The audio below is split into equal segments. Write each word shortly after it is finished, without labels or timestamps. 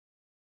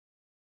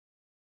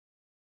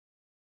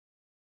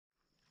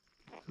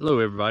Hello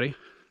everybody,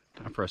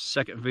 time for a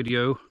second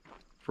video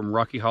from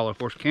Rocky Hollow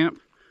Horse Camp.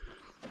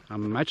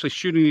 I'm actually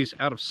shooting these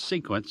out of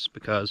sequence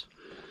because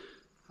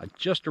I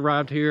just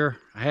arrived here.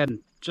 I had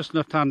just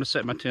enough time to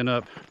set my tent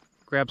up,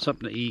 grab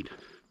something to eat,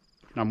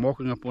 and I'm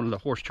walking up one of the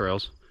horse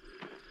trails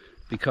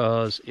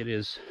because it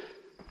is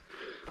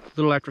a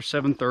little after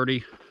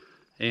 7:30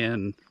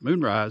 and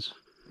moonrise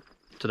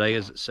today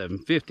is at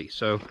 7:50.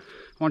 So I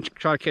want to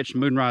try to catch the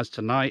moonrise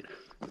tonight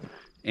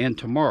and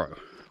tomorrow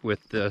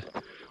with the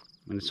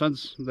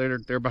sun's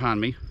they're behind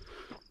me,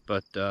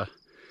 but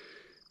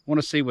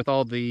want to see with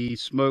all the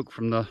smoke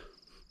from the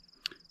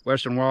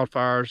western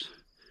wildfires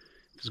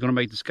if it's going to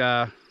make the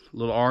sky a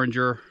little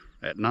oranger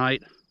at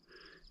night,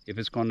 if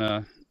it's going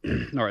to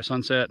or at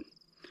sunset,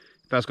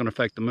 if that's going to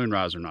affect the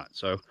moonrise or not.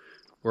 So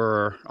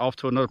we're off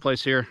to another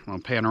place here. I'm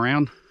going to pan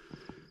around.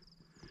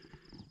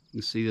 You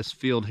can see this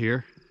field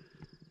here.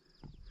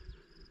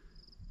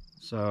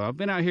 So I've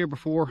been out here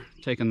before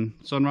taking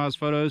sunrise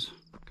photos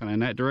kind of in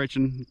that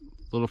direction,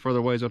 a little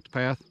further ways up the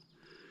path.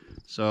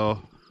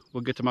 So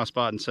we'll get to my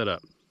spot and set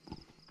up.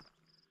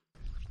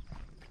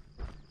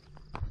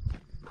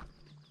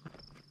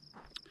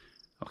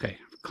 Okay,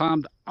 I've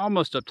climbed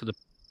almost up to the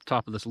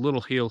top of this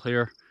little hill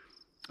here.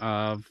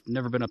 I've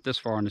never been up this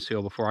far on this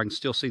hill before. I can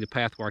still see the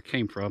path where I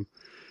came from,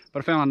 but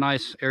I found a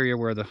nice area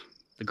where the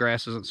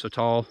grass isn't so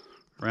tall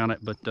around it,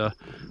 but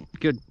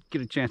get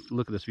a chance to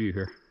look at this view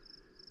here.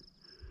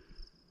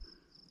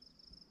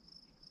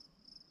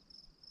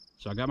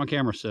 So I got my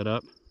camera set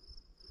up.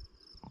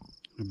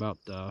 About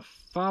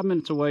 5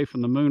 minutes away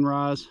from the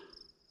moonrise,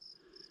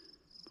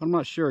 but I'm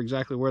not sure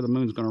exactly where the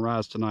moon's going to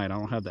rise tonight. I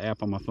don't have the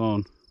app on my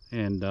phone,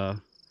 and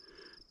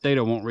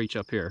data won't reach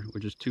up here.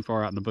 We're just too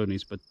far out in the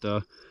boonies.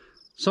 But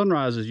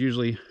sunrise is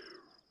usually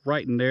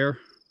right in there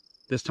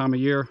this time of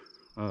year,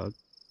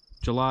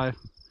 July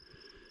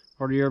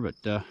part of the year.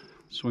 But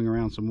swing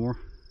around some more.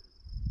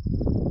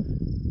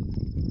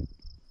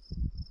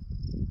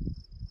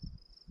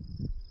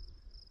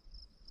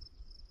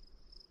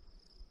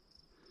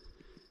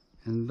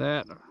 And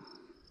that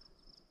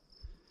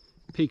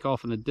peak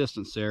off in the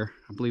distance there,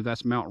 I believe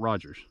that's Mount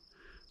Rogers.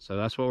 So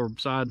that's what we're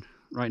beside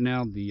right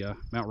now, the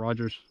Mount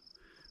Rogers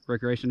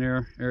recreation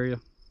area.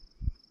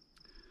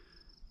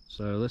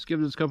 So let's give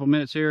this a couple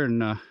minutes here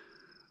and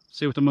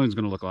see what the moon's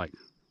going to look like.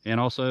 And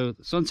also,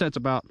 the sunset's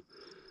about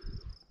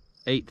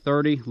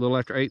 8:30, a little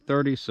after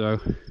 8:30. So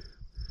I'm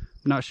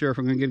not sure if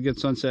I'm going to get a good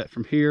sunset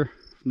from here,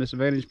 from this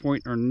vantage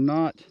point or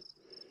not.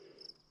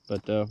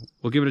 But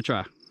we'll give it a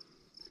try.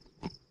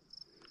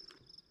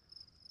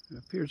 It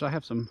appears I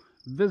have some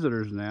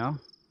visitors now.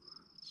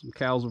 Some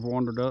cows have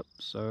wandered up,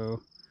 so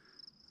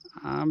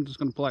I'm just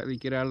going to politely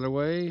get out of the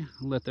way,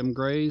 let them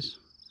graze.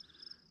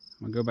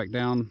 I'm going to go back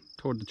down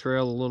toward the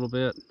trail a little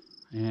bit,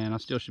 and I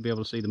still should be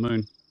able to see the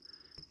moon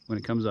when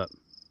it comes up.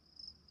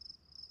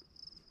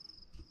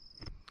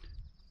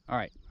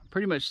 Alright, I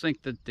pretty much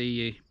think that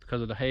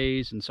because of the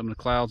haze and some of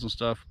the clouds and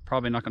stuff,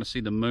 probably not going to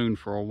see the moon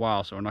for a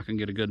while, so we're not going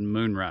to get a good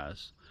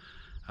moonrise.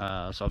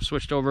 So I've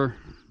switched over,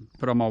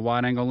 put on my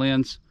wide angle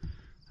lens.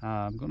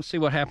 I'm going to see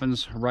what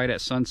happens right at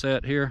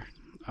sunset here,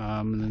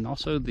 and then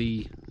also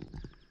the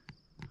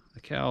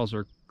cows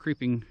are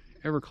creeping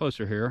ever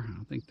closer here.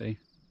 I think they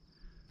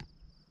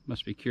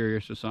must be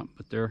curious or something,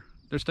 but they're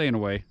staying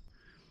away.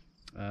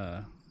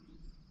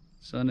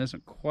 Sun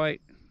isn't quite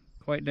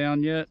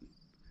down yet,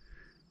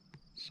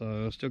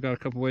 so still got a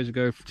couple ways to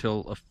go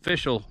till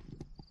official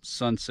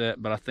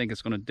sunset, but I think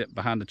it's going to dip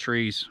behind the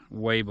trees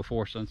way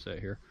before sunset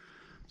here.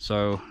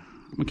 So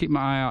I'm going to keep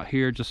my eye out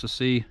here just to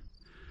see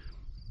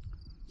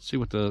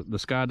what the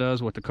sky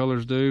does, what the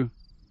colors do.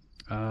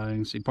 You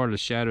can see part of the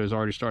shadow is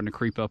already starting to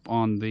creep up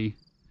on the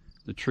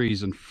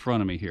trees in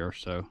front of me here.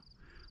 So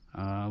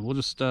we'll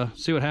just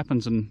see what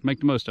happens and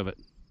make the most of it.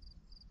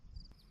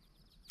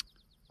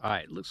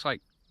 Alright, looks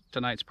like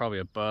tonight's probably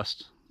a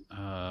bust.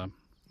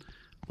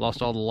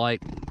 Lost all the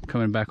light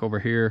coming back over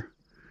here.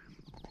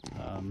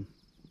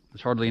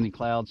 There's hardly any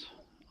clouds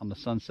on the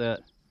sunset.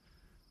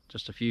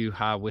 Just a few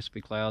high wispy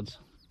clouds.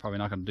 Probably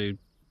not going to do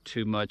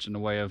too much in the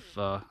way of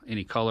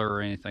any color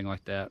or anything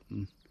like that.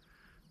 And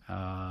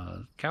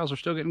cows are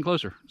still getting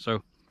closer, so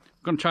I'm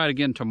going to try it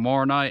again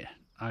tomorrow night.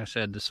 Like I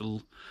said, this is a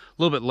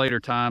little bit later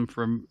time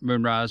for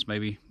moonrise,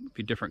 maybe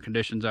be different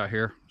conditions out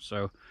here,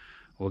 so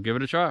we'll give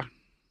it a try.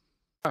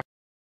 All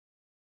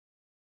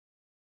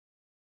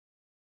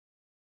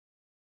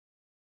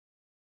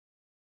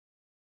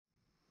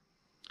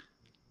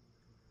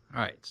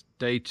right, it's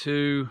day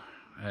 2.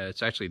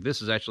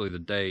 This is actually the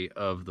day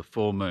of the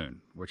full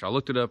moon, which I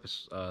looked it up.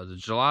 It's the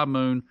July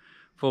moon.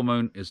 Full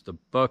moon is the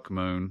buck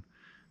moon.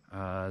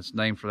 It's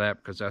named for that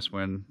because that's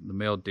when the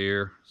male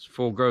deer is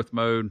full growth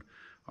mode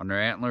on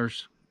their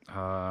antlers.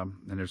 And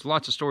there's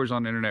lots of stories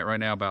on the internet right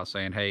now about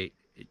saying, hey,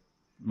 it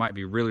might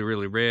be really,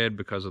 really red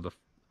because of the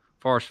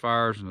forest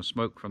fires and the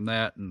smoke from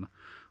that, and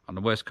on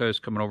the west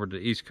coast coming over to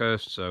the east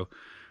coast. So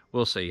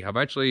we'll see. I've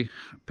actually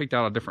picked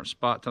out a different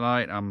spot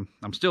tonight. I'm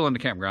still in the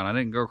campground. I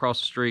didn't go across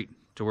the street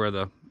to where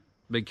the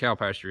big cow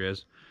pasture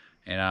is,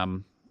 and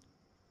I'm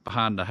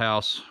behind the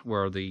house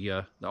where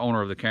the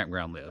owner of the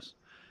campground lives.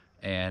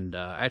 And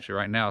actually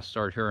right now I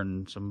started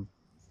hearing some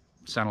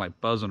sound like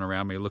buzzing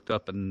around me. I looked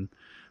up and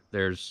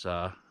there's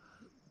a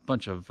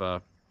bunch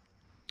of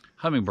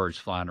hummingbirds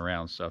flying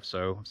around and stuff.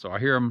 So I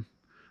hear them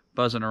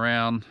buzzing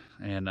around,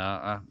 and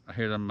I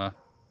hear them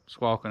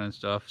squawking and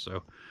stuff.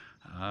 So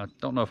I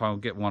don't know if I'll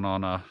get one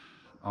on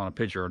a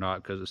picture or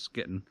not, because it's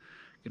getting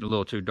a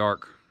little too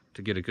dark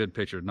to get a good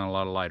picture. Not a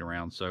lot of light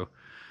around. So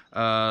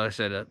I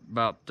said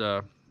about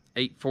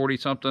 8:40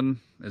 something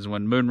is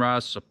when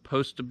moonrise is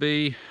supposed to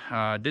be.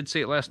 I did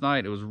see it last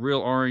night. It was real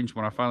orange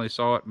when I finally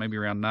saw it, maybe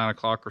around 9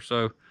 o'clock or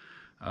so.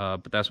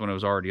 But that's when it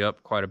was already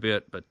up quite a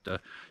bit.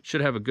 But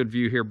should have a good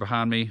view here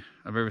behind me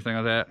of everything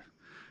like that.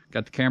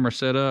 Got the camera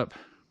set up,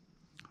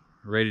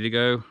 ready to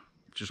go,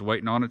 just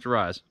waiting on it to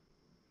rise.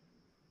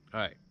 All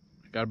right,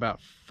 got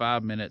about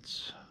 5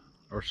 minutes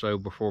or so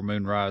before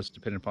moonrise,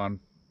 depending upon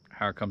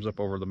how it comes up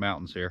over the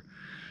mountains here.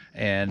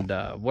 And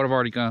what I've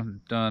already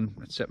done,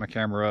 I set my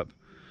camera up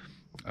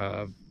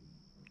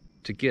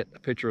to get a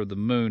picture of the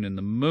moon and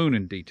the moon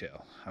in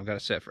detail. I've got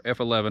it set for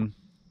f11,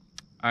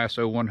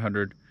 ISO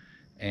 100,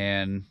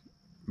 and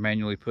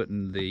manually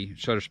putting the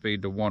shutter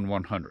speed to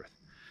 1/100th.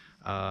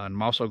 And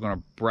I'm also going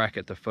to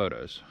bracket the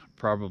photos,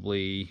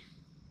 probably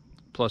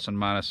plus and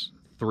minus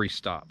 3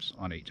 stops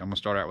on each. I'm going to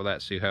start out with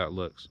that, see how it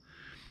looks.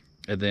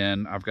 And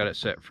then I've got it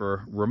set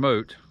for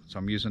remote, so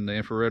I'm using the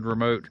infrared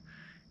remote,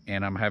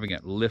 and I'm having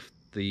it lift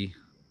the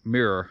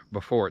mirror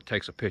before it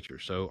takes a picture.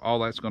 So all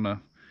that's going to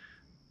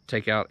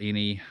take out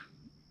any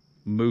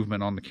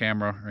movement on the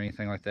camera or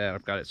anything like that.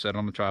 I've got it set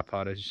on the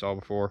tripod, as you saw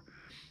before.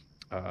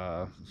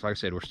 So like I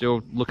said, we're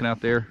still looking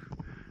out there.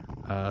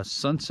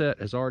 Sunset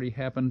has already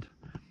happened,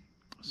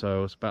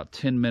 so it's about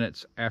 10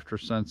 minutes after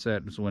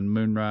sunset is when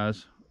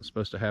moonrise is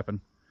supposed to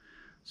happen.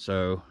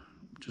 So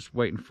just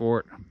waiting for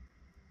it.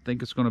 I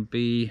think it's going to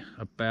be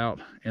about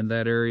in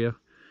that area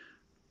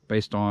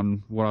based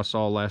on what I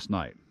saw last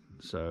night.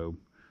 So,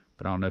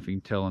 but I don't know if you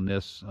can tell in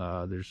this,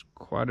 there's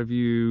quite a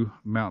few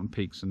mountain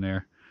peaks in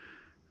there,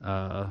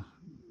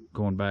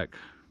 going back,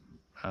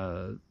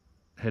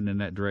 heading in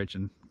that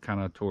direction, kind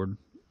of toward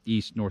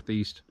east,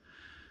 northeast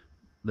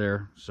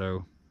there.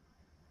 So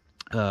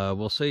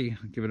we'll see.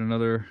 Give it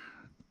another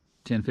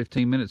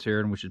 10-15 minutes here,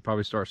 and we should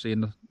probably start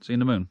seeing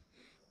the moon.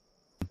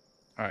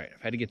 All right,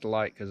 I've had to get the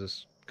light because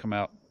it's come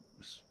out.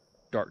 It's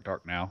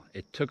dark now.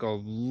 It took a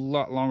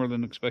lot longer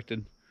than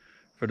expected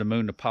for the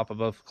moon to pop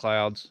above the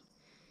clouds.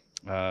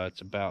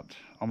 It's about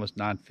almost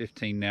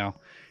 9:15 now,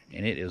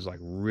 and it is like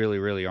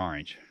really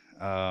orange.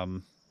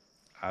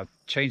 I've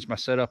changed my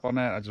setup on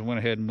that. I just went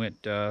ahead and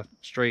went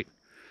straight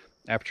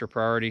aperture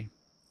priority,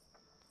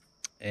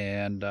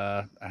 and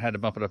I had to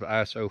bump it up to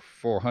ISO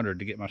 400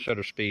 to get my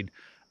shutter speed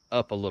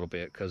up a little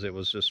bit, because it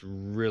was just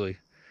really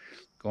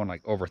going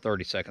like over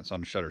 30 seconds on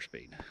the shutter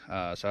speed.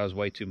 So I was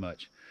way too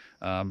much.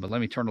 But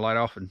let me turn the light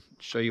off and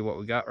show you what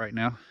we got right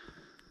now.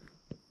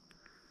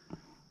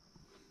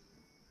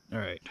 All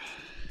right,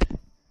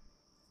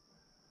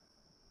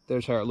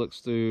 there's how it looks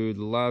through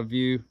the live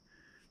view.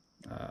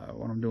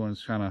 What I'm doing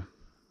is kind of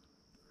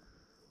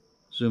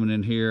zooming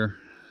in here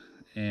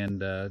and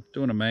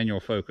doing a manual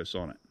focus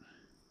on it.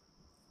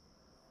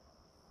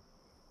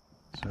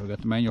 So we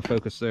got the manual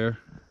focus there.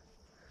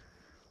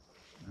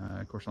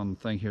 Of course, on the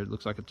thing here, it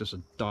looks like it's just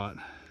a dot.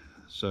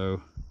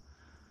 So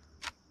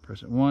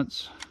press it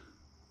once.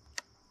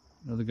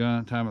 Another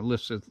time it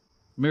lifts the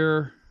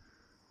mirror.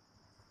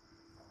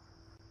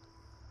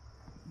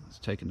 It's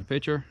taking the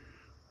picture.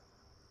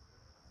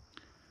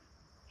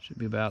 Should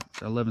be about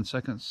 11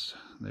 seconds.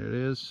 There it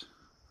is.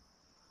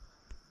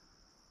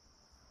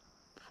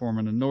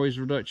 Performing a noise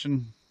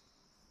reduction.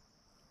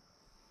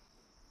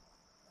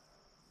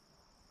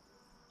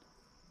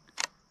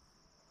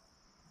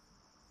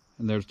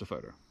 And there's the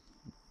photo.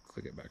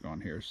 Click it back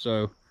on here.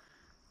 So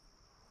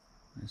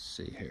let's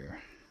see here.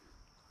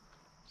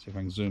 See if I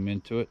can zoom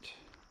into it.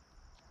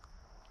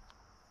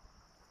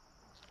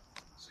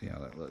 See how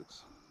that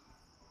looks.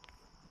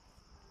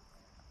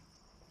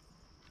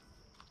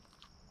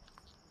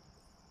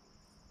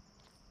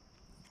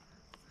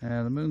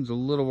 The moon's a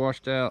little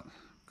washed out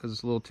because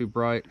it's a little too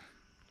bright.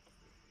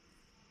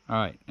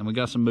 Alright, and we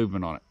got some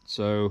movement on it.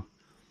 So I'm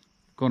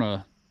going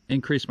to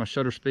increase my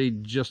shutter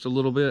speed just a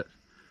little bit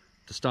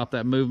to stop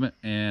that movement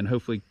and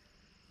hopefully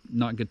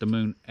not get the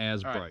moon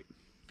as bright.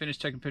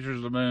 Finished taking pictures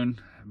of the moon,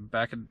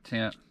 back in the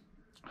tent.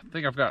 I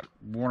think I've got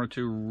 1 or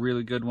 2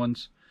 really good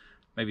ones,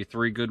 maybe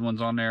 3 good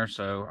ones on there,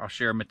 so I'll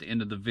share them at the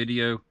end of the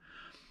video.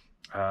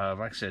 Like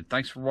I said,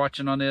 thanks for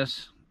watching on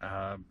this.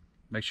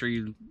 Make sure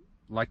you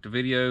like the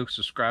video,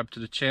 subscribe to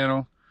the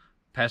channel,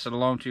 pass it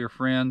along to your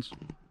friends,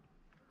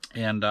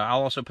 and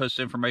I'll also post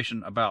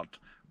information about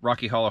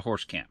Rocky Hollow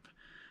Horse Camp.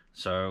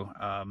 So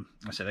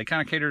I said they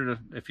kind of cater to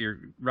if you're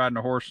riding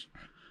a horse,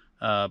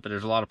 but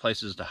there's a lot of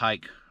places to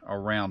hike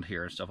around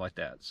here and stuff like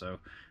that. So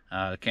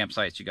the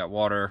campsites, you got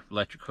water,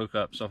 electric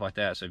hookup, stuff like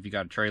that. So if you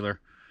got a trailer,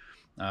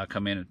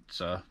 come in.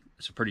 It's a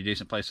pretty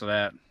decent place for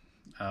that.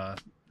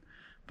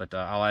 But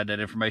I'll add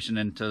that information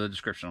into the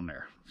description on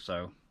there.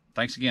 So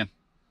thanks again.